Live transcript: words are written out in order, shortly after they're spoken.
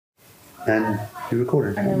And you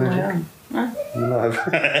recorded it. Magic. Live.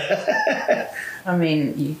 I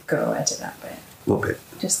mean, you've got to edit that bit. What bit?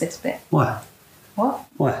 Just this bit. Why? What?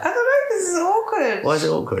 Why? I don't know, because it's awkward. Why is it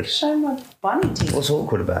awkward? Show my bunny teeth. What's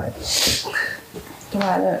awkward about it? The way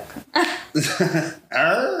I look.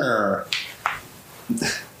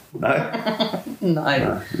 No? No.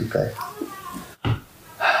 No. Okay.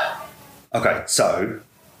 Okay, so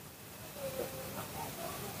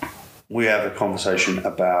we have a conversation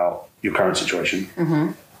about your current situation,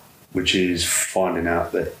 which is finding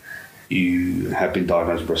out that you have been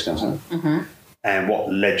diagnosed with breast cancer, and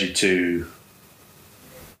what led you to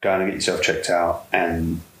going to get yourself checked out,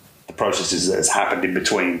 and the processes that has happened in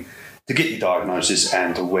between to get your diagnosis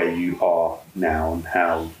and to where you are now and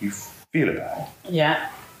how you feel about it. Yeah.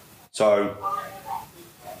 So,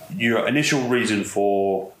 your initial reason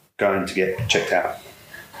for going to get checked out?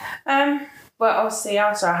 Well, obviously,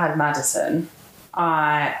 after I had Madison,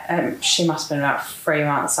 she must have been about 3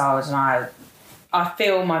 months old, and I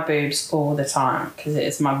feel my boobs all the time because it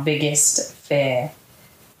is my biggest fear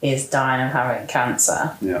is dying of having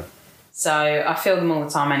cancer. Yeah. So I feel them all the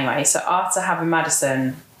time anyway. So after having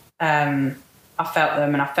Madison, I felt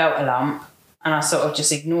them and I felt a lump, and I sort of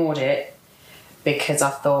just ignored it because I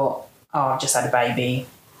thought, oh, I've just had a baby.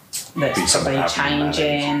 That's probably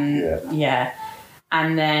changing. Yeah.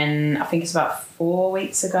 And then I think it's about 4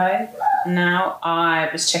 weeks ago now, I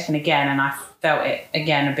was checking again and I felt it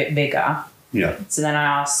again a bit bigger. Yeah. So then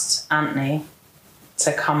I asked Anthony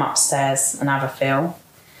to come upstairs and have a feel.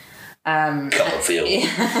 And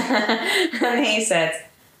he said,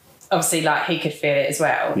 obviously, like, he could feel it as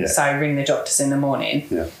well. Yeah. So ring the doctors in the morning.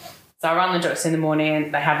 Yeah. So I rang the doctors in the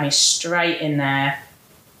morning. They had me straight in there.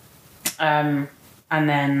 And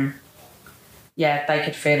then, yeah, they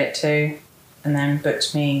could feel it too. And then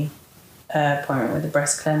booked me an appointment with the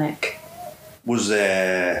breast clinic. Was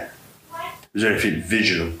there anything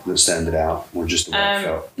visual that standed out, or just the way it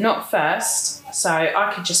felt? Not first. So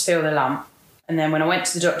I could just feel the lump. And then when I went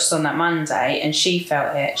to the doctor's on that Monday and she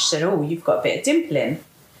felt it, she said, oh, you've got a bit of dimpling.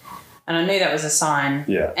 And I knew that was a sign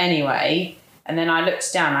anyway. And then I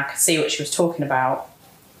looked down, I could see what she was talking about,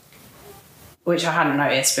 which I hadn't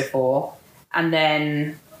noticed before. And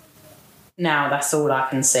then now that's all I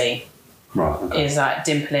can see. Right. Okay. Is like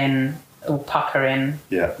dimpling or puckering.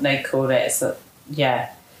 Yeah. They call it. So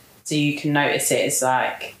you can notice it. It's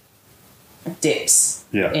like dips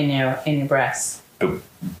in your breast. It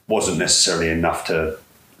wasn't necessarily enough to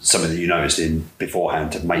something that you noticed in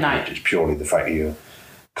beforehand to make it. Just purely the fact that you're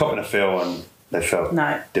copping a feel and they felt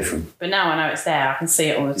different. But now I know it's there. I can see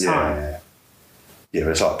it all the time. Yeah,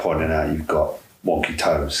 but it's like pointing out you've got wonky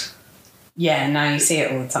toes. Yeah, now you see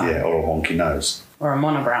it all the time. Yeah, or a wonky nose. Or a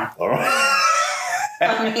monobrow. All right.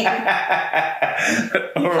 I mean, you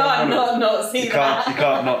can't not see that. You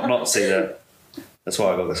can't not see that. That's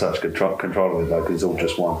why I got such good control of it, though, because it's all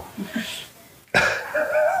just one.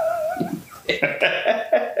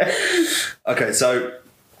 Okay, so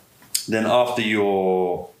then after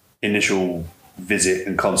your initial visit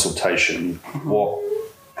and consultation, what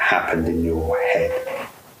happened in your head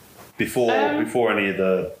before any of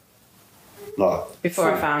the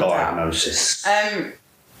before I found diagnosis? I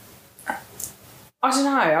don't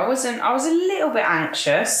know. I was a little bit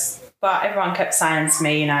anxious, but everyone kept saying to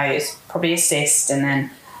me, it's probably a cyst, and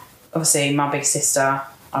then obviously our big sister,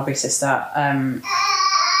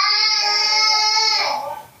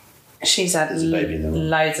 she's had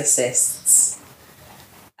loads of cysts.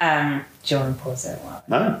 Do you want to pause it?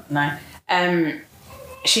 No.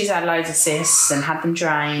 She's had loads of cysts and had them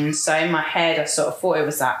drained. So in my head, I sort of thought it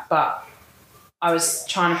was that, but I was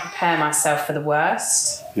trying to prepare myself for the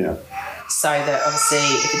worst. Yeah. So that obviously,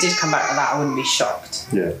 if it did come back like that, I wouldn't be shocked.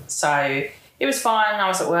 Yeah. So it was fine. I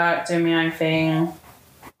was at work doing my own thing.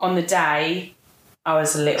 On the day, I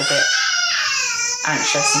was a little bit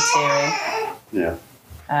anxious and teary. Yeah.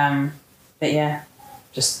 But yeah,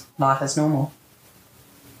 just life as normal.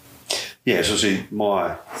 Yeah, so see,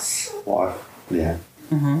 my wife,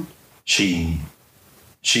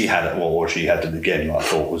 she had it, or she had it again, I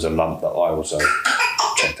thought was a lump that I also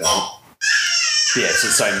checked out. Yeah, it's the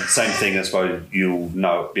same thing. I suppose you'll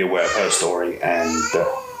be aware of her story, and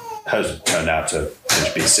hers turned out to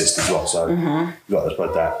be a cyst as well. So you've got to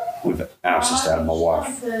put that with our sister and my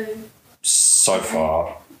wife. So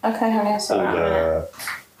far, okay, honey,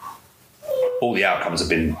 all the outcomes have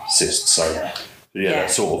been cysts. So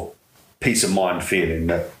that sort of peace of mind feeling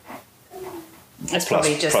that it's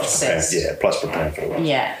probably just a cyst. Yeah, plus preparing for it.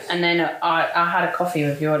 Yeah, and then I had a coffee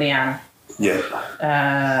with Jordan.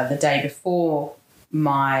 Yeah. The day before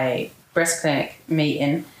my breast clinic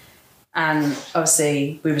meeting, And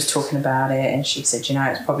obviously we was talking about it and she said,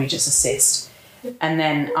 it's probably just a cyst. And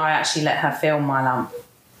then I actually let her feel my lump.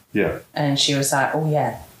 Yeah. And she was like, oh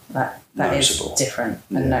yeah, that is different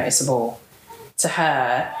and noticeable to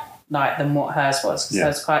her, like, than what hers was. Because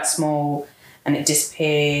hers was quite small and it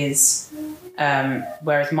disappears.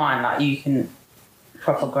 Whereas mine, like, you can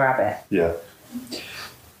proper grab it. Yeah.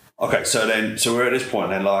 Okay, so we're at this point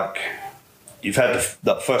then, like, you've had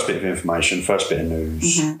that first bit of information, first bit of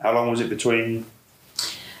news. Mm-hmm. How long was it between?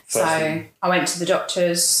 So I went to the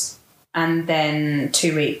doctors and then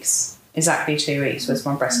 2 weeks, exactly 2 weeks was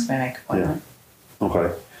my breast clinic appointment. Yeah.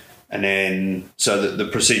 Okay. And then, so the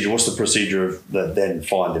procedure, what's the procedure of then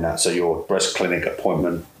finding out? So your breast clinic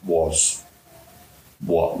appointment was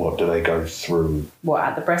what? What do they go through? What,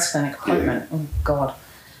 at the breast clinic appointment? Yeah. Oh, God.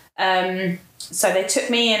 So they took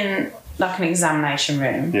me in like an examination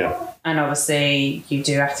room. Yeah. And obviously you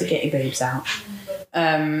do have to get your boobs out.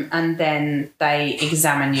 And then they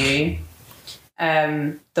examine you.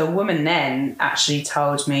 The woman then actually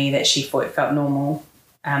told me that she thought it felt normal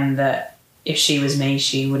and that if she was me,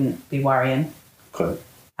 she wouldn't be worrying. Okay.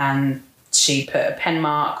 And she put a pen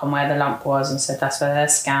mark on where the lump was and said that's where they're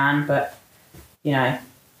scanned, but, I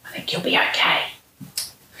think you'll be okay.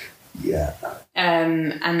 Yeah.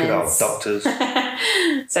 And good then, old doctors.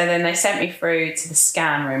 So then they sent me through to the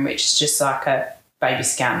scan room, which is just like a baby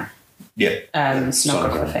scan. Yeah.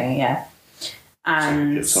 Sonography, yeah.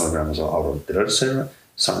 And sonogram as well. Hold on. Did I just say that?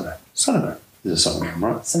 Sonogram. Is a sonogram,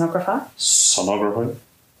 right? Sonographer? Sonography.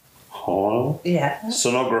 Oh. Yeah.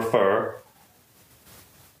 Sonographer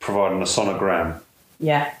providing a sonogram.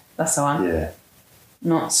 Yeah, that's the one. Yeah.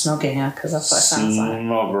 Not snogging her, because that's what it sounds like.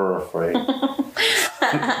 Sonography.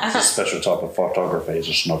 It's a special type of photography. It's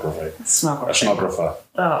a sonography. Snography. A sonographer.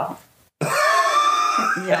 Oh.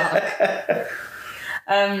 Yeah.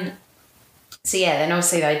 So yeah, then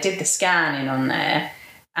obviously they did the scanning on there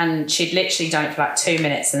and she'd literally done it for like 2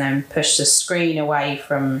 minutes and then pushed the screen away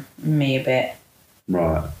from me a bit.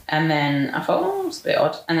 Right. And then I thought, it's a bit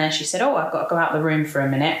odd. And then she said, I've got to go out the room for a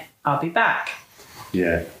minute. I'll be back.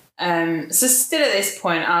 Yeah. So still at this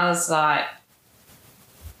point, I was like,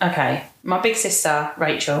 okay, my big sister,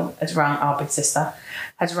 Rachel, our big sister,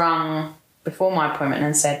 had rung before my appointment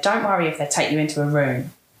and said, don't worry if they take you into a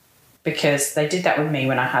room, because they did that with me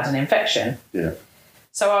when I had an infection. Yeah.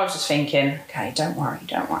 So I was just thinking, okay, don't worry.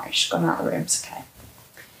 She's gone out of the room, it's okay.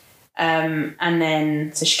 And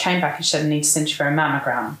then, so she came back and she said, I need to send you for a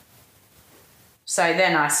mammogram. So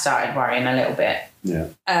then I started worrying a little bit. Yeah.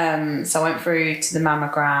 So I went through to the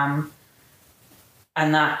mammogram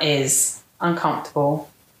and that is uncomfortable.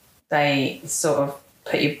 They sort of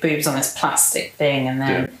put your boobs on this plastic thing and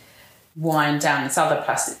then wind down this other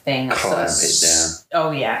plastic thing. Clamp it down.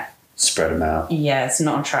 Oh, yeah. Spread them out. Yeah, it's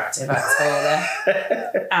not attractive at all.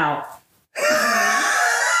 They're out.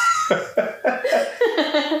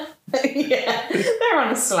 Yeah, they're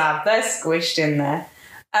on a slab. They're squished in there.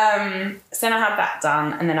 So then I had that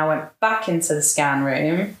done and then I went back into the scan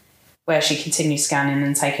room where she continued scanning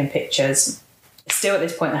and taking pictures. Still at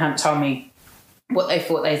this point, they hadn't told me what they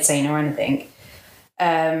thought they'd seen or anything.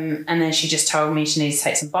 And then she just told me she needed to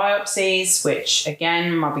take some biopsies, which,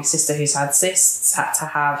 again, my big sister who's had cysts had to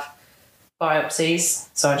have biopsies.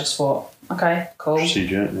 So I just thought, okay, cool.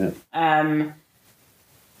 Procedure, yeah.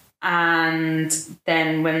 And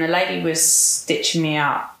then when the lady was stitching me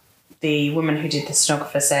up, the woman who did the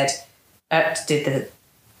sonographer did the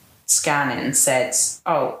scanning, said,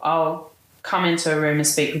 I'll come into a room and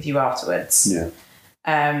speak with you afterwards. Yeah.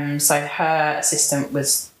 So her assistant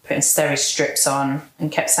was putting steri strips on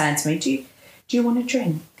and kept saying to me, do you want a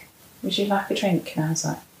drink? Would you like a drink? And I was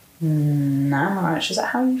like, no, I'm all right. She was like,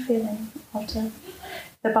 how are you feeling after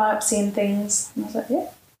the biopsy and things? And I was like, yeah,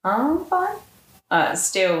 I'm fine.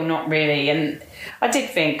 Still not really. And I did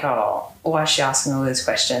think, why is she asking all those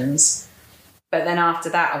questions? But then after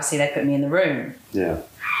that, obviously, they put me in the room. Yeah.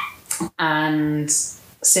 And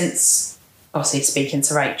since, obviously, speaking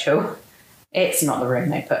to Rachel, it's not the room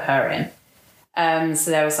they put her in.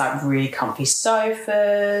 So there was like really comfy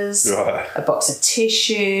sofas, right. A box of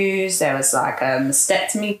tissues, there was like a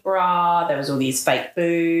mastectomy bra, there was all these fake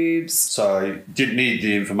boobs. So you didn't need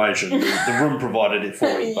the information. The room provided it for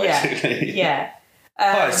you, basically. Yeah.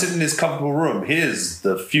 Hi, sit in this comfortable room. Here's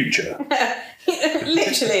the future.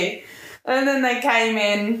 Literally. And then they came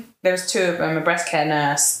in. There was two of them, a breast care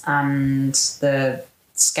nurse and the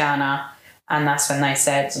scanner. And that's when they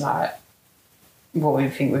said, like, what we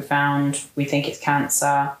think we found. We think it's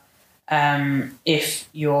cancer. If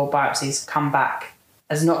your biopsies come back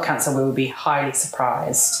as not cancer, we will be highly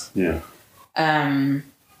surprised. Yeah.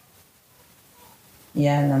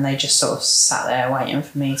 Yeah, and then they just sort of sat there waiting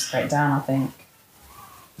for me to break down, I think.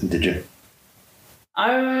 And did you?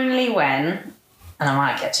 Only when, and I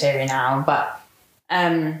might get teary now, but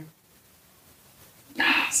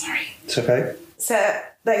sorry. It's okay. So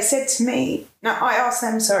they said to me, no, I asked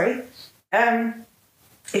them, sorry,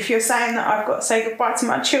 if you're saying that I've got to say goodbye to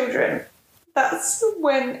my children, that's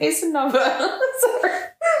when it's another, sorry,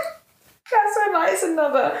 that's when like, it's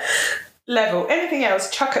another level. Anything else,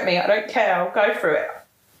 chuck at me, I don't care, I'll go through it,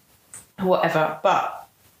 whatever. But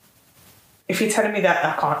if you're telling me that,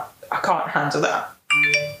 I can't handle that.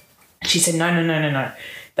 She said, no,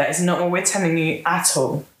 that is not what we're telling you at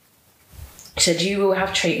all. She said, you will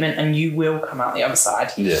have treatment and you will come out the other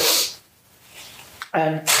side. Yeah.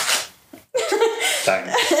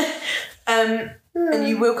 Thanks. And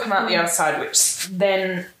you will come out the other side, which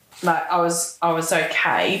then, like, I was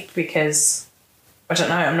okay because, I don't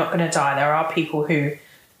know, I'm not going to die. There are people who,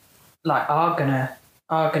 like, are gonna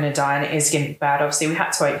die, and it is going to be bad. Obviously, we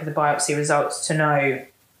had to wait for the biopsy results to know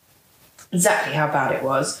exactly how bad it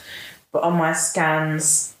was. But on my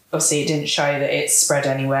scans, obviously, it didn't show that it spread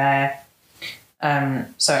anywhere.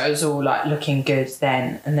 So it was all like looking good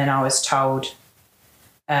then. And then I was told,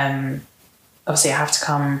 obviously I have to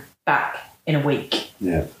come back in a week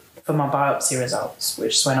for my biopsy results,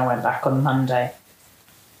 which is when I went back on Monday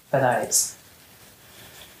for those.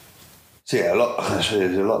 So yeah,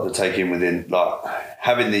 there's a lot to take in within, like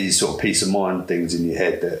having these sort of peace of mind things in your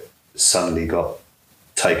head that suddenly got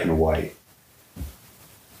taken away.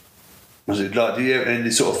 Was it like, do you have any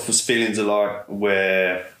sort of feelings of like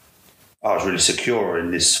where I was really secure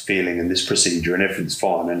in this feeling and this procedure and everything's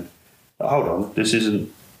fine, and hold on, this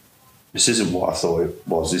isn't what I thought it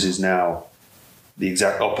was. This is now the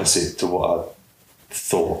exact opposite to what I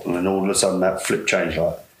thought, and then all of a sudden that flip changed.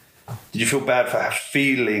 Like, did you feel bad for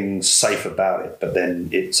feeling safe about it, but then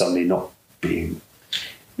it suddenly not being?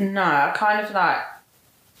 No, I kind of like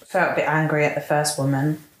felt a bit angry at the first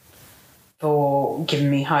woman for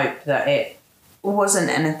giving me hope that it wasn't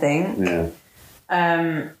anything. Yeah.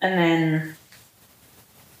 And then,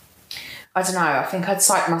 I don't know, I think I'd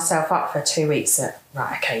psyched myself up for 2 weeks that,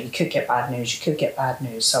 right, okay, you could get bad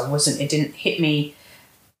news. So it didn't hit me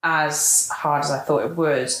as hard as I thought it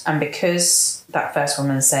would. And because that first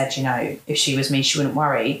woman said, you know, if she was me, she wouldn't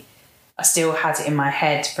worry, I still had it in my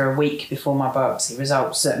head for a week before my biopsy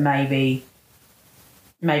results that maybe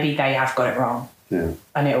they have got it wrong. Yeah.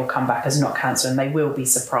 And it will come back as not cancer and they will be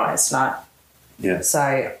surprised. Like, yeah.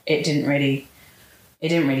 So it didn't really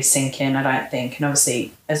sink in, I don't think. And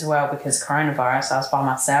obviously, as well, because coronavirus, I was by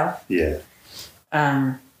myself. Yeah.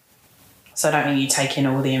 So I don't think you take in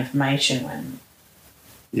all the information when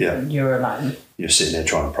you're alone. You're sitting there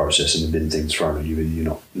trying to process and there's been things thrown at you, but you're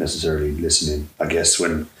not necessarily listening. I guess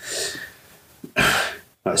when,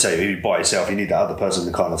 like I say, if you're by yourself, you need that other person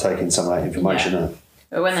to kind of take in some of that information. Yeah.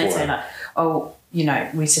 But when they say like, oh, you know,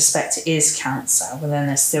 we suspect it is cancer, well, then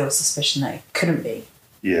there's still a suspicion that it couldn't be.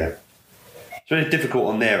 Yeah. So it's difficult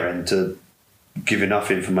on their end to give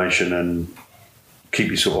enough information and keep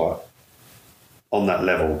you sort of on that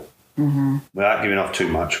level without giving off too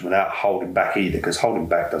much, without holding back either, because holding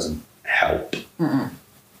back doesn't help. And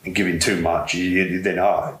giving too much, you then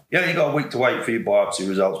you got a week to wait for your biopsy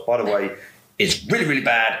results. By the way, it's really, really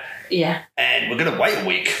bad. Yeah. And we're going to wait a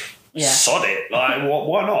week. Yeah. Sod it. Like,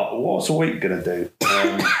 why not? What's a week going to do?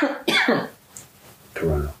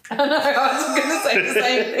 Corona. I know, I was going to say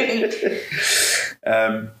the same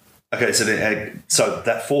thing. Okay, so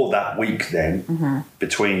that for that week then,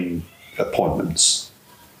 between appointments,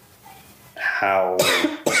 how...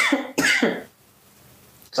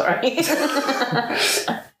 Sorry.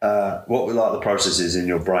 what were like the processes in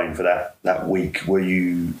your brain for that week? Were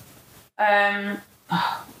you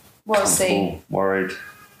see, worried?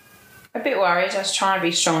 A bit worried. I was trying to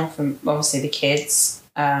be strong for obviously the kids.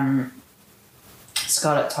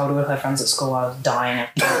 Scarlett told all her friends at school I was dying of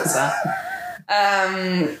cancer.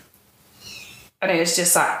 And it was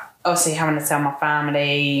just like obviously having to tell my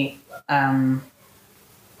family and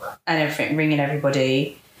everything, ringing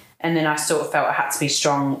everybody. And then I sort of felt I had to be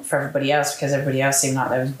strong for everybody else because everybody else seemed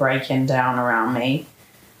like they was breaking down around me.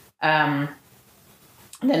 And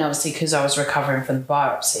then obviously because I was recovering from the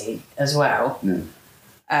biopsy as well,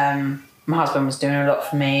 my husband was doing a lot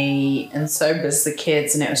for me and so was the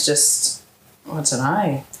kids, and it was just, I don't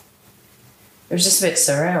know. It was just a bit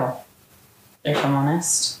surreal, if I'm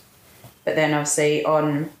honest. But then obviously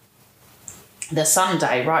on the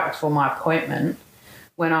Sunday, right before my appointment,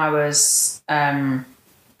 when I was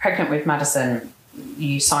pregnant with Madison,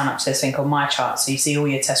 you sign up to this thing called MyChart, so you see all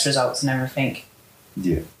your test results and everything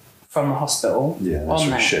from the hospital. Yeah, that's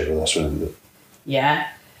what shared with us, wasn't it? Yeah.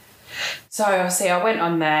 So obviously I went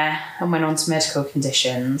on there and went on to medical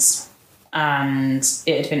conditions, and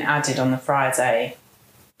it had been added on the Friday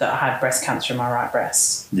that I had breast cancer in my right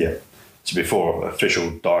breast. Yeah. So before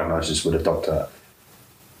official diagnosis with a doctor,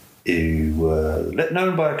 you were let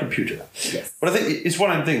known by a computer. Yes. But I think it's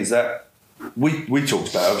one of the things that we talked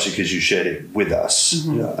about, obviously, because you shared it with us,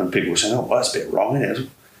 and people were saying, "Oh, well, that's a bit wrong, isn't it?"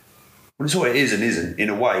 Well, it's what it is and isn't. In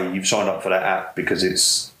a way, you've signed up for that app because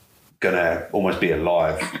it's going to almost be a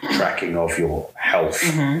live tracking of your health,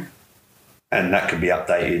 and that can be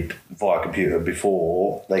updated via computer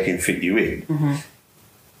before they can fit you in.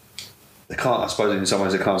 They can't, I suppose, in some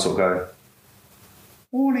ways, they can't sort of go,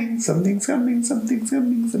 warning, something's coming.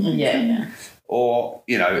 Yeah. Or,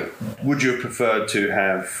 would you have preferred to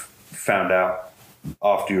have found out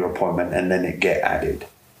after your appointment and then it get added?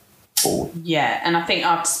 Or... Yeah, and I think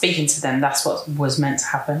after speaking to them, that's what was meant to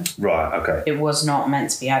happen. Right, okay. It was not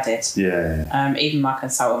meant to be added. Yeah. Even my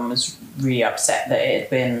consultant was really upset that it had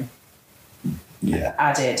been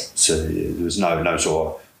added. So there was no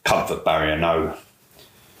sort of comfort barrier, no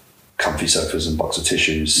comfy sofas and box of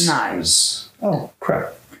tissues. No. It was, oh,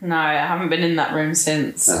 crap. No, I haven't been in that room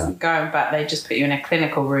since. No. Going back, they just put you in a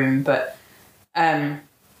clinical room. But in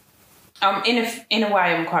a way,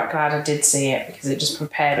 I'm quite glad I did see it because it just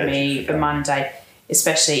prepared me for Monday.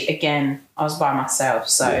 Especially, again, I was by myself.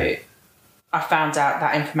 So I found out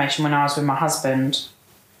that information when I was with my husband.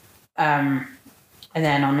 And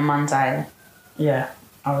then on the Monday, I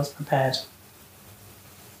was prepared.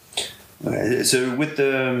 Okay, so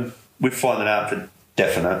with finding out for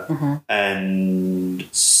definite and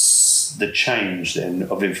the change then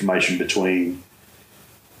of information between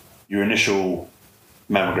your initial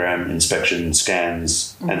mammogram inspection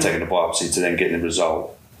scans and taking a biopsy to then getting the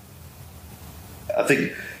result. I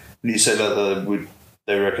think when you said that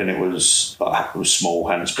they reckon it was small,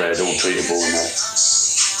 hand spread, all treatable and that.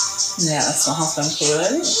 Yeah, that's my husband called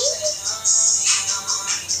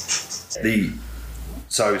it.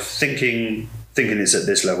 So thinking it's at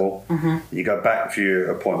this level, you go back for your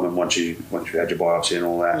appointment once you had your biopsy and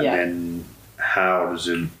all that, and then how does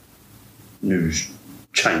the news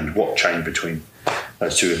change? What changed between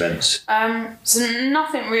those two events? So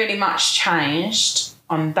nothing really much changed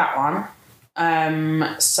on that one.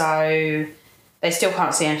 So they still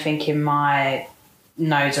can't see anything in my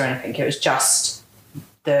nose or anything. It was just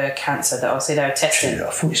the cancer that obviously they were testing.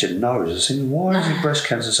 I thought you said nose. I was thinking, why is it breast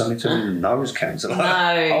cancer suddenly turning nose cancer? Like,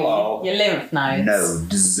 no, your lymph nodes.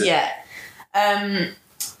 Nodes. Yeah.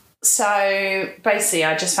 So basically,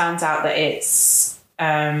 I just found out that it's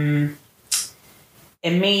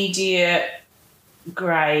immediate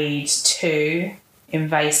grade 2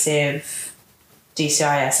 invasive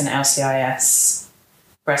DCIS and LCIS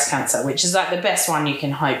breast cancer, which is like the best one you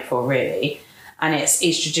can hope for, really. And it's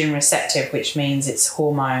estrogen receptive, which means it's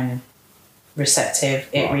hormone receptive.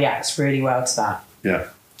 It reacts really well to that.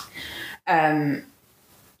 Yeah.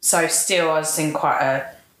 So still I was in quite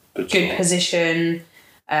a good position.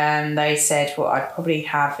 They said what I'd probably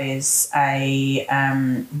have is a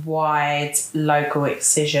wide local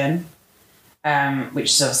excision, which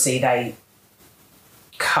is obviously they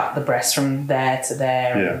cut the breast from there to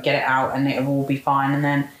there and get it out and it'll all be fine. And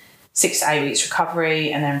then 6 to 8 weeks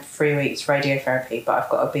recovery and then 3 weeks radiotherapy. But I've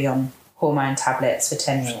got to be on hormone tablets for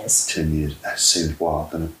 10 years. 10 years. That seems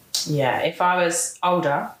wild, doesn't it? Yeah. If I was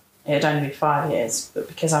older, it'd only be 5 years. But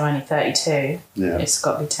because I'm only 32, it's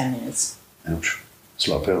got to be 10 years. Ouch. It's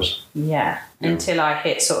a lot of pills. Yeah. Until I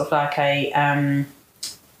hit sort of like a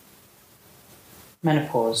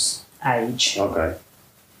menopause age. Okay.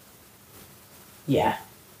 Yeah.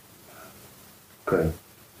 Okay.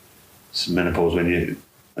 So menopause when you...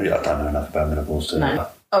 I don't know enough about menopause to know.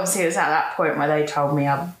 Obviously, it was at that point where they told me,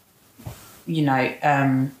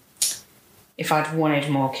 if I'd wanted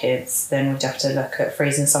more kids, then we'd have to look at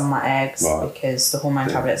freezing some of my eggs because the hormone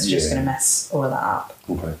tablets are just going to mess all of that up.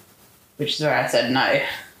 Okay. Which is where I said no.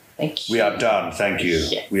 Thank you. We are done, thank you.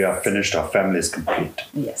 Yes. We are finished, our family is complete.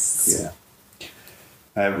 Yes.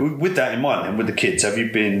 Yeah. With that in mind and with the kids, have you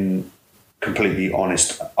been completely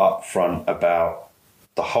honest up front about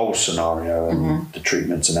the whole scenario and the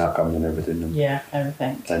treatments and outcomes and everything? And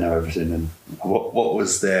everything. They know everything. And what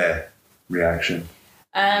was their reaction?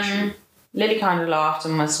 Lily kind of laughed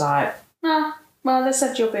and was like, "No, well, they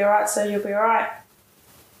said you'll be all right, so you'll be all right."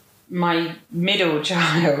 My middle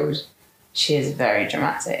child, she is very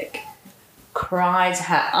dramatic, cried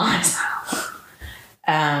her eyes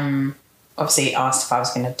out. Obviously asked if I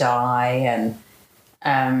was going to die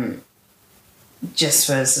and just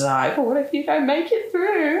was like, "Well, what if you don't make it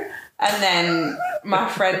through?" And then my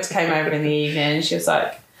friend came over in the evening and she was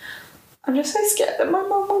like, "I'm just so scared that my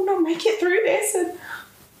mum will not make it through this." And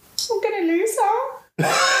I'm going to lose her.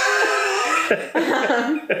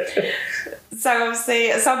 So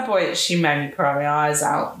obviously at some point she made me cry my eyes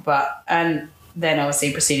out, and then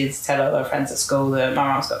obviously proceeded to tell all her friends at school that my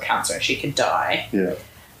mum's got cancer and she could die. Yeah.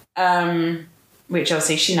 Which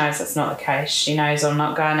obviously she knows that's not the case. She knows I'm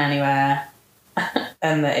not going anywhere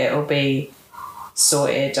and that it'll be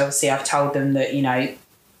sorted. Obviously I've told them that, you know,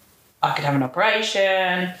 I could have an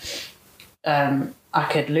operation, I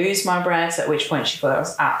could lose my breast, at which point she thought that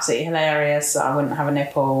was absolutely hilarious, that I wouldn't have a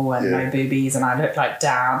nipple and no boobies and I look like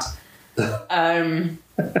dad. So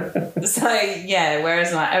yeah,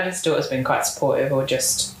 whereas my eldest daughter's been quite supportive or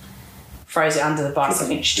just throws it under the bus. I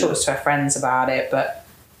think she talks to her friends about it, but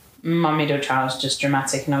my middle child's just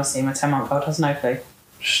dramatic, and obviously my 10-month-old has no clue.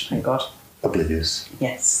 Thank God. Oblivious.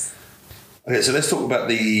 Yes. Okay, so let's talk about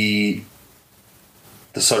the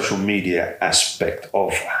social media aspect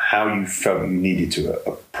of how you felt you needed to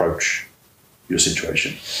approach your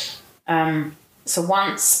situation. So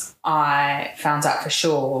once I found out for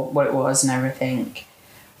sure what it was and everything,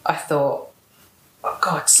 I thought, oh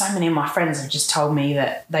God, so many of my friends have just told me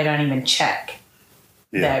that they don't even check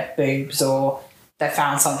their boobs, or they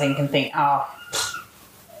found something and think, oh,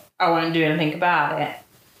 I won't do anything about it.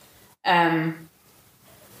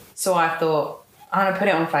 So I thought, I'm going to put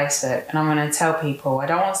it on Facebook and I'm going to tell people I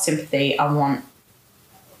don't want sympathy, I want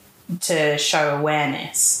to show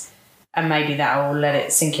awareness, and maybe that will let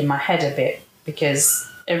it sink in my head a bit, because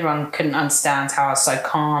everyone couldn't understand how I was so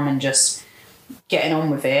calm and just getting on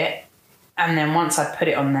with it. And then once I put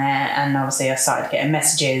it on there, and obviously I started getting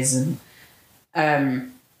messages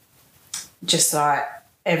and just like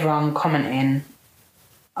everyone commenting,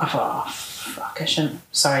 I thought, oh, fuck, I shouldn't,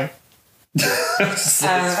 sorry. That's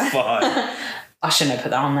fine. I shouldn't have put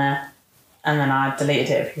that on there. And then I deleted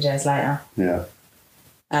it a few days later. Yeah.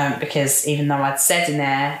 Because even though I'd said in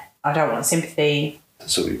there, I don't want sympathy,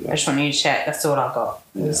 That's all you got. I just want you to check, that's all I got,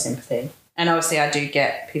 was sympathy. And obviously I do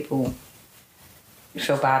get people who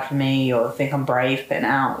feel bad for me or think I'm brave putting it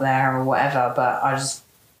out there or whatever, but I just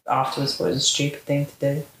afterwards thought it was a stupid thing to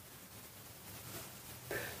do.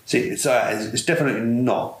 See, it's definitely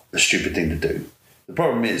not a stupid thing to do. The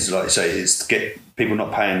problem is, like you say, is to get people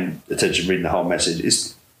not paying attention, reading the whole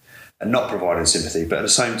message, and not providing sympathy. But at the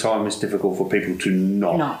same time, it's difficult for people to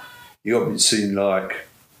not. You got to seem like,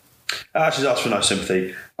 she's asked for no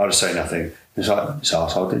sympathy, I'll just say nothing. It's like, this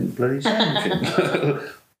arsehole didn't bloody say anything.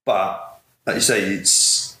 But, like you say,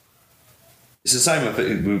 it's the same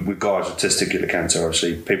with guys with testicular cancer.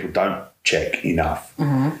 Obviously, people don't check enough.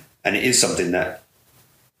 Mm-hmm. And it is something that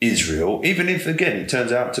is real, even if, again, it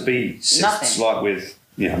turns out to be cysts, like with,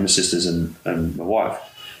 you know, my sisters and my wife.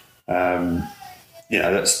 You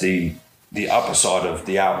know, that's the upper side of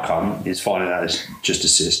the outcome, is finding out it's just a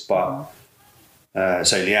cyst. But,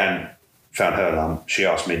 say Leanne found her lump, she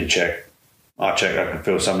asked me to check. I checked, I could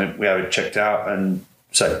feel something, we have it checked out, and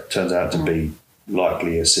so it turns out to be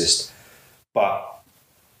likely a cyst. But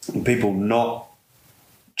people not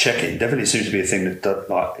checking definitely seems to be a thing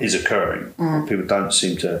that is occurring. People don't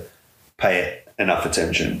seem to pay it enough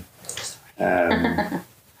attention. So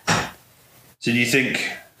do you think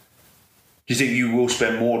you will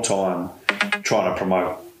spend more time trying to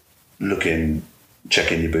promote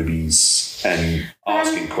checking your boobies and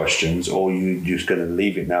asking questions, or are you just going to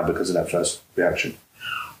leave it now because of that first reaction?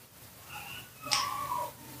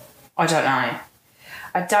 I don't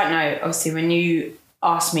know. Obviously, when you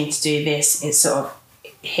asked me to do this, it sort of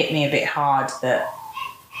hit me a bit hard that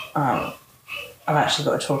I've actually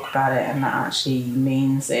got to talk about it, and that actually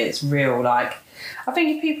means that it's real. Like, I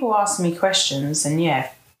think if people ask me questions, then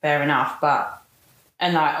yeah, fair enough.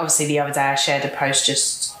 And like, obviously the other day I shared a post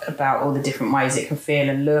just about all the different ways it can feel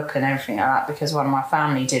and look and everything like that, because one of my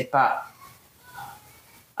family did, but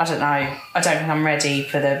I don't know. I don't think I'm ready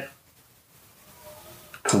for the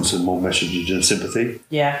constant more messages and sympathy.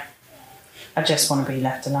 Yeah. I just want to be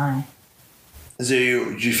left alone. So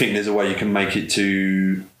do you think there's a way you can make it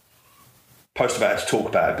to post about it, to talk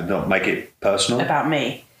about it, but not make it personal? About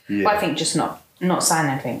me? Yeah. I think just not saying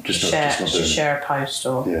anything. Just share a post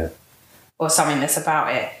or something that's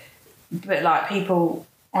about it. But like, people,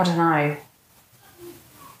 I don't know,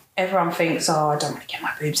 everyone thinks, I don't want to get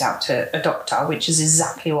my boobs out to a doctor, which is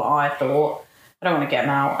exactly what I thought. I don't want to get them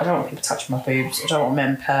out. I don't want people touching my boobs. I don't want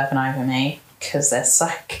men perving over me because they're so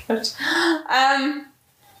good.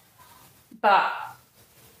 But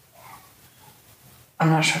I'm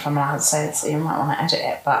not sure if I'm allowed to say this, so you might want to edit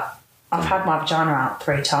it, but I've had my vagina out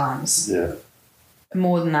 3 times. Yeah.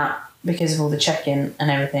 More than that, because of all the checking and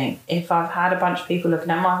everything. If I've had a bunch of people looking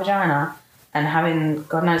at my vagina and having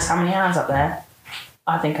God knows how many hands up there,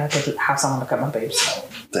 I think I could have someone look at my boobs.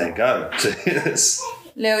 There you go.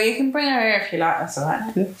 Lil, you can bring her here if you like. That's all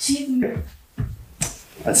right. Yeah.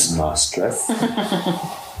 That's a nice dress.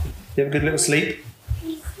 You have a good little sleep?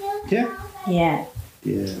 Yeah? Yeah.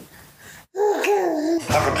 Yeah.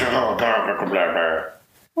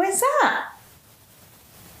 Where's that?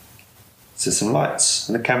 So some lights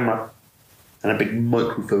and a camera and a big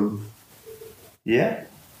microphone. Yeah?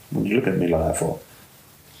 What are you looking at me like that for?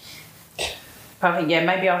 I think, yeah,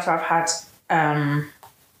 maybe after I've had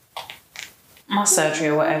my surgery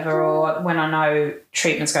or whatever, or when I know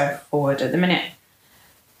treatment's going forward. At the minute,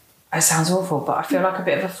 it sounds awful, but I feel like a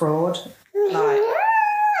bit of a fraud. Like,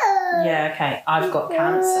 yeah, okay, I've got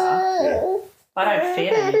cancer. Yeah. I don't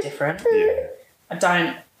feel any different. Yeah.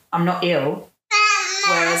 I'm not ill.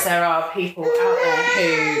 Whereas there are people out there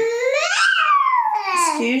who,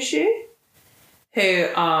 excuse you, who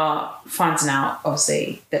are finding out,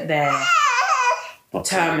 obviously, that they're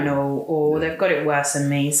terminal or they've got it worse than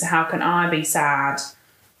me. So how can I be sad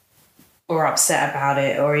or upset about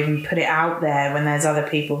it or even put it out there when there's other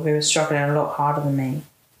people who are struggling a lot harder than me?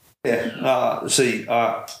 Yeah.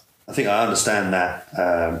 I think I understand that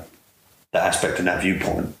that aspect and that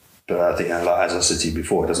viewpoint, but I think, like, as I said to you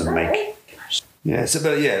before, it doesn't make. Yeah. So,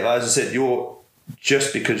 but yeah, like, as I said,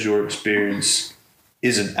 just because your experience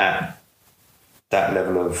isn't at that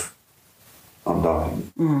level of I'm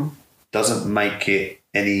dying, doesn't make it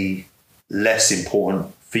any less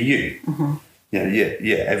important for you. Mm-hmm.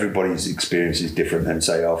 Yeah, everybody's experience is different, and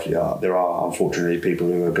say there are unfortunately people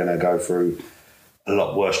who are going to go through a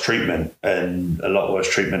lot worse treatment, and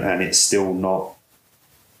it's still not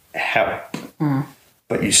help.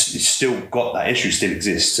 But you still got that issue still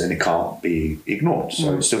exists, and it can't be ignored.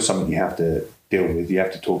 So it's still something you have to deal with. You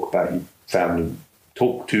have to talk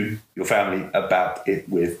to your family about it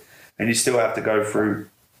with, and you still have to go through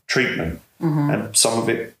treatment. And some of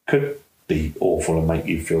it could be awful and make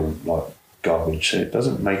you feel like garbage. So it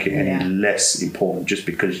doesn't make it any less important just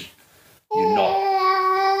because you're not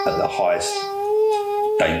at the highest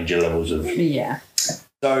danger levels of. Yeah.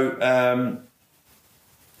 So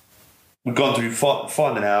we've gone through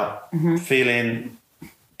finding out, feeling,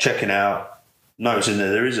 checking out, noticing that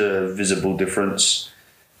there is a visible difference,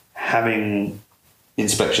 having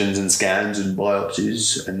inspections and scans and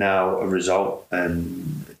biopsies, and now a result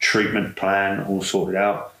and a treatment plan all sorted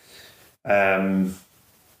out.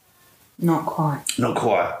 Not quite. Not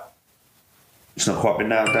quite. It's not quite been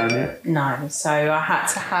nailed down yet. No. So I had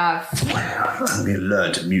to have. I'm going to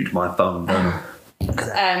learn to mute my phone, don't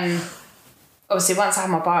I? Obviously, once I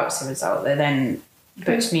had my biopsy result, they then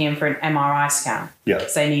booked me in for an MRI scan. Yeah.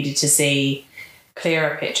 Because they needed to see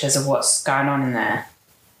clearer pictures of what's going on in there.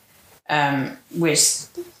 Which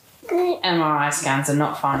MRI scans are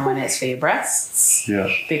not fun when it's for your breasts. Yeah.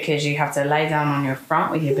 Because you have to lay down on your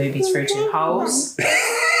front with your boobies through 2 holes.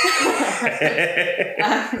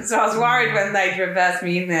 So I was worried when they'd reversed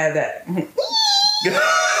me in there that.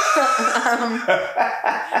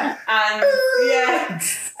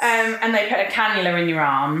 And they put a cannula in your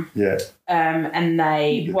arm. Yeah. And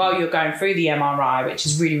they, while you're going through the MRI, which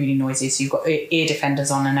is really, really noisy, so you've got ear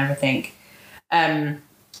defenders on and everything,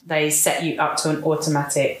 they set you up to an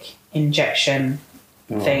automatic injection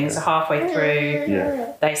thing. So halfway through,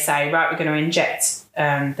 they say, right, we're going to inject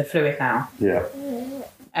the fluid now. Yeah.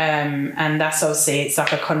 And that's obviously, it's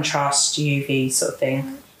like a contrast UV sort of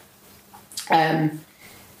thing.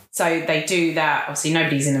 So they do that. Obviously,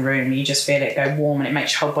 nobody's in the room. You just feel it go warm, and it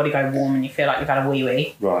makes your whole body go warm, and you feel like you've had a wee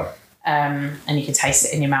wee. Right. And you can taste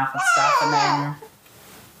it in your mouth and stuff. And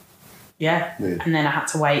then, and then I had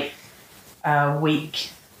to wait a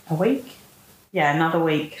week? Yeah, another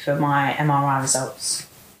week for my MRI results.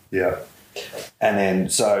 Yeah. And then,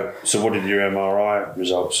 so what did your MRI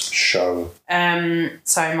results show?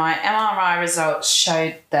 So my MRI results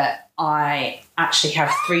showed that I actually have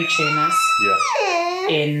 3 tumours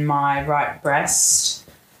in my right breast,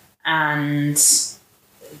 and so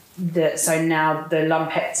now the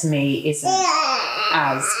lumpectomy isn't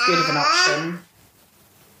as good of an option,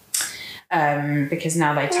 because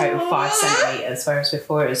now they total 5 centimetres, whereas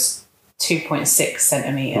before it was 2.6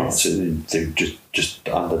 centimetres. Oh, so they just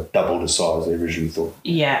under double the size they originally thought.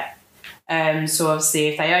 Yeah. So obviously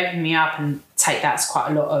if they open me up and take, that's quite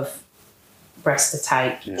a lot of breast to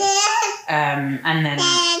take. Yeah. And then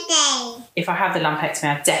if I have the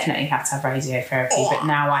lumpectomy, I definitely have to have radiotherapy, but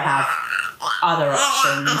now I have other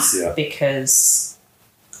options because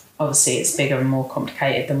obviously it's bigger and more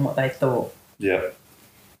complicated than what they thought. Yeah.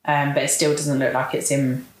 But it still doesn't look like it's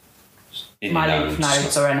in my lymph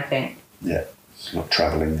nodes or anything. Yeah, it's not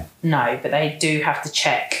travelling. No, but they do have to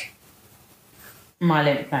check my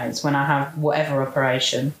lymph nodes when I have whatever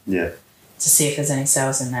operation. Yeah. To see if there's any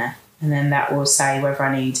cells in there. and then that will say whether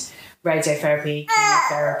I need radiotherapy,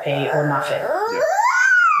 chemotherapy, or nothing. Yeah.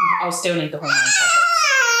 I'll still need the hormone tablets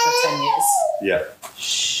for 10 years. Yeah.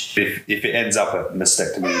 If it ends up at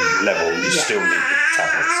mastectomy level, you still need the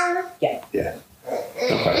tablets. Yeah. Yeah.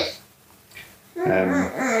 Okay.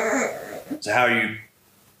 So how are you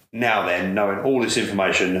now then, knowing all this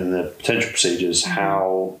information and the potential procedures,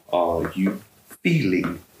 how are you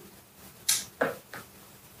feeling?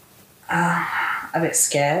 A bit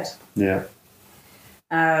scared. Yeah.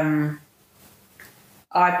 I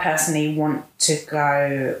personally want to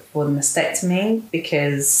go for the mastectomy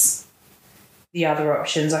because the other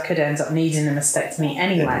options, I could end up needing a mastectomy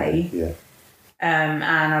anyway. Yeah. And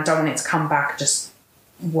I don't want it to come back, I just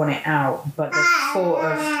want it out. But the thought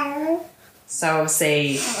of... So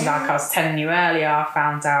obviously, like I was telling you earlier, I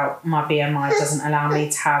found out my BMI doesn't allow me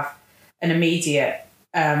to have an immediate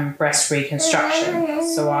breast reconstruction.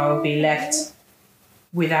 So I will be left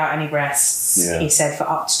without any breasts, he said, for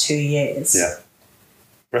up to 2 years. Yeah.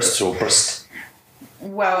 Breasts or breast?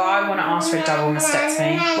 Well, I want to ask for a double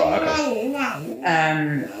mastectomy. Right,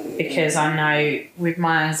 okay. Because I know with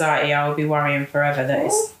my anxiety, I'll be worrying forever that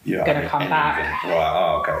it's going to come back. Right,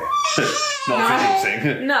 oh, okay. Not a physical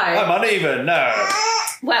thing. No. I'm uneven, no.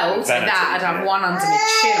 Well, to Vanity, that, I'd have one under my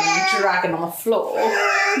chin and one dragging on the floor.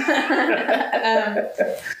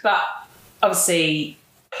 But obviously,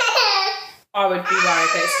 I would be worried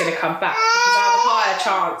that it's going to come back because I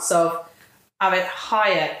have a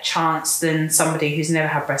higher chance than somebody who's never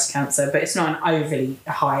had breast cancer, but it's not an overly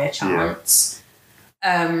higher chance.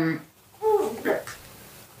 Yeah.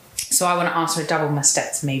 So I want to ask for a double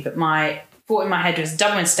mastectomy, but my thought in my head was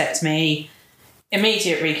double mastectomy,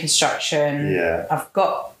 immediate reconstruction. Yeah. I've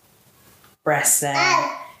got breasts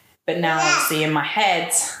there, but now obviously in my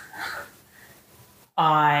head,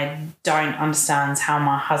 I don't understand how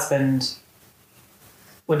my husband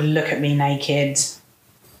would look at me naked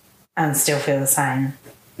and still feel the same.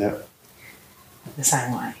 Yeah. The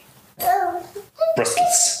same way.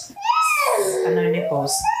 Breastless. And no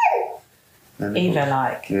nipples. Either,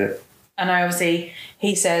 like. Yeah. And obviously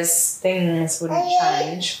he says things wouldn't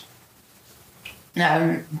change.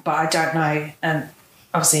 But I don't know. And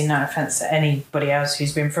obviously no offence to anybody else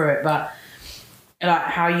who's been through it, but like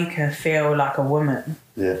how you can feel like a woman.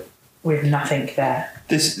 Yeah. With nothing there.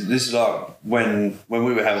 This is like when we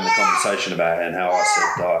were having the conversation about it and how I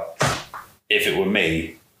said like if it were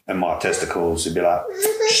me and my testicles, it'd be like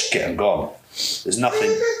just get them gone. There's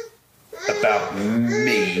nothing about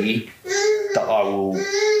me that I will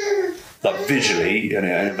like visually and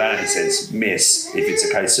in a vanity sense miss if it's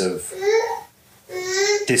a case of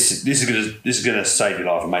this is gonna save your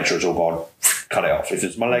life and make sure it's all gone. Cut it off. If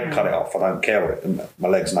it's my leg, cut it off. I don't care what it. My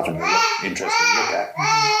leg's nothing interesting to look at.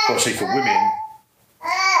 Obviously, for women,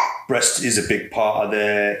 breast is a big part of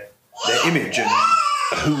their image and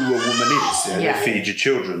who a woman is. You know, they feed your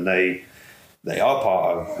children. They are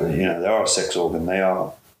part of. You know, they are a sex organ. They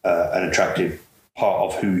are an attractive part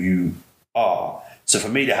of who you are. So for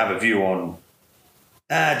me to have a view on,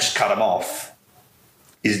 just cut them off,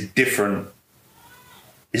 is different.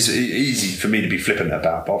 It's easy for me to be flippant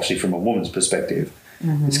about, but obviously from a woman's perspective,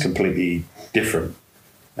 it's completely different.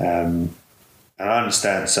 And I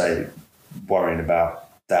understand, say, worrying about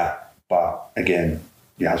that, but again,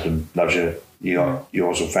 your husband loves you, you got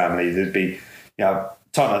your sort of family. There'd be, ton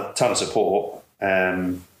of support,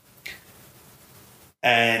 and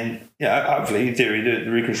hopefully, in theory, the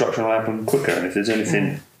reconstruction will happen quicker. And if there's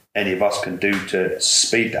anything any of us can do to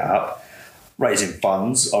speed that up. Raising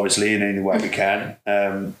funds, obviously, in any way we can.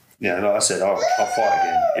 Like I said, I'll fight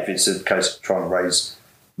again if it's a case of trying to raise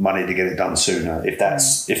money to get it done sooner. If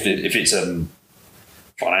that's if it's a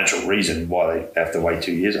financial reason why they have to wait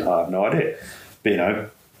 2 years, I have no idea.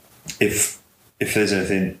 But if there's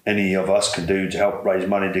anything any of us can do to help raise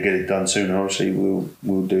money to get it done sooner, obviously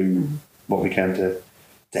we'll do what we can to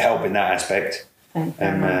help in that aspect. Thank you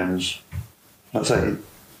very much. Like I say,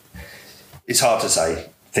 it's hard to say.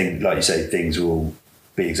 Like you say, things will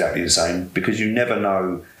be exactly the same because you never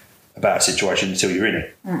know about a situation until you're in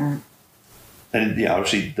it. Mm-mm. And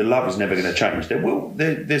obviously the love is never going to change.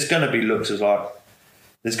 There's going to be looks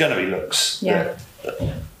that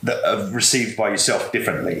are received by yourself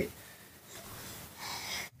differently,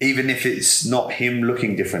 even if it's not him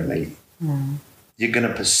looking differently. You're going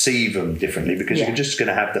to perceive them differently because you're just going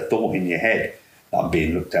to have the thought in your head that I'm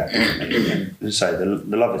being looked at differently. And so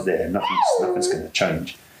the love is there. Nothing's going to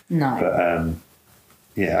change. No. But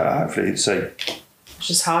hopefully it's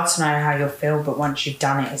just hard to know how you'll feel, but once you've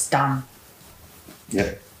done it, it's done.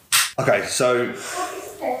 Yeah. Okay, so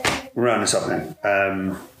we'll round this up then.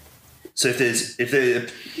 So if there,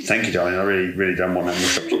 thank you, darling. I really don't want that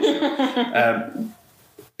interruption.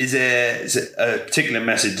 Is there a particular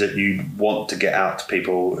message that you want to get out to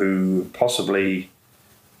people who possibly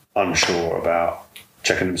unsure about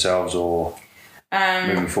checking themselves or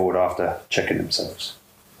moving forward after checking themselves?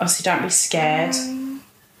 Obviously, don't be scared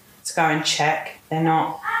to go and check. They're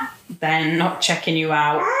not checking you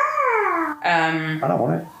out. I don't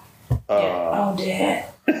want it. Oh dear.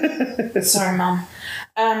 Sorry, Mum.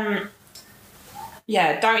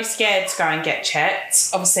 Yeah, don't be scared to go and get checked.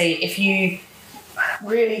 Obviously, if you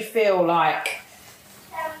really feel like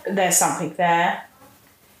there's something there,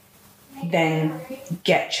 then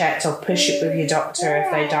get checked or push it with your doctor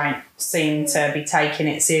if they don't seem to be taking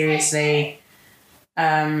it seriously.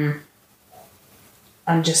 And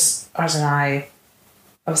just, I don't know,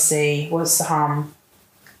 obviously, what's the harm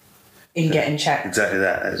in getting checked? Exactly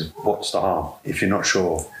that. Is what's the harm? If you're not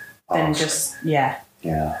sure, Then ask. just, yeah.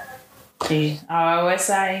 Yeah. I always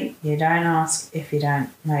say, you don't ask if you don't.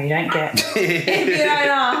 No, you don't get. If you don't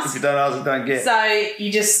ask. If you don't ask, you don't get. So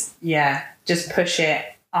you just push it,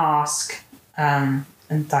 ask, and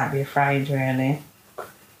don't be afraid, really.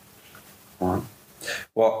 All right.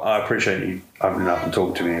 Well, I appreciate you opening up and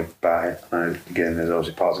talking to me about it. I know, again, there's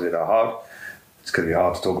obviously parts of it that are hard. It's going to be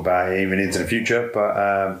hard to talk about it even into the future,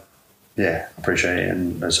 but yeah, I appreciate it.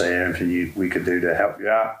 And I say anything we could do to help you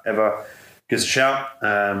out, ever, give us a shout.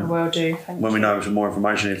 Will do. Thank when you. we know some more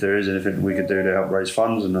information, if there is anything we could do to help raise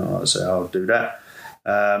funds, and like I say, I'll do that.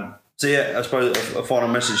 So yeah, I suppose a final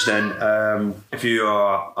message then. If you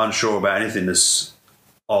are unsure about anything that's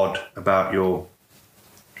odd about your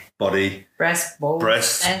body, Breast,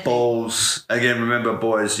 balls. anything. balls. Again, remember,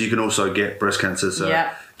 boys, you can also get breast cancer, so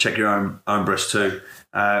Yeah. check your own breast too.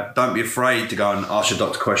 Don't be afraid to go and ask your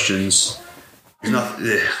doctor questions. There's nothing,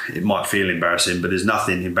 it might feel embarrassing, but there's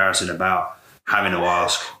nothing embarrassing about having to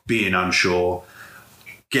ask, being unsure,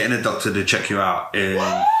 getting a doctor to check you out.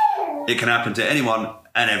 It can happen to anyone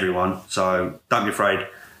and everyone, so don't be afraid.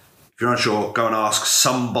 If you're unsure, go and ask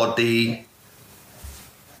somebody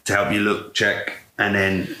to help you look, check, and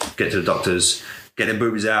then get to the doctors, get their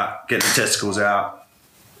boobies out, get the testicles out,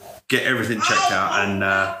 get everything checked out, and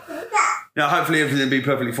hopefully everything will be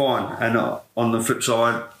perfectly fine. And on the flip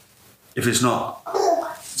side, if it's not,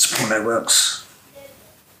 support networks,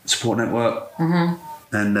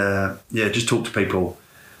 and just talk to people.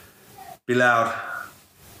 Be loud.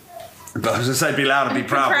 But I was going to say be loud and be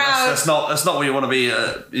proud. But that's not what you want to be.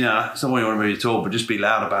 It's not what you want to be at all. But just be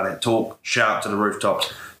loud about it. Talk, shout to the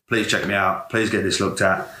rooftops. Please check me out. Please get this looked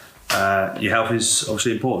at. Your health is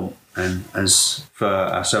obviously important, and as for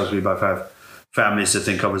ourselves, we both have families to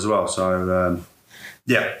think of as well. So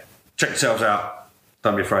check yourselves out.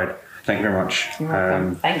 Don't be afraid. Thank you very much. You're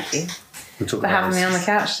welcome. Thank you we'll talk for about having me on the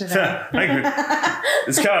couch today. Thank you.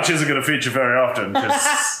 This couch isn't going to feature very often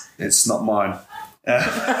because it's not mine.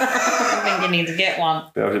 I think you need to get one.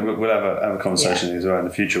 But we'll have a conversation as well in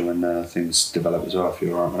the future when things develop as well, if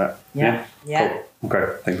you're all right with that. Yeah. Cool.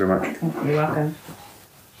 Okay. Thank you very much. You're welcome.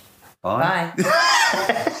 Bye.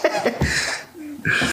 Bye.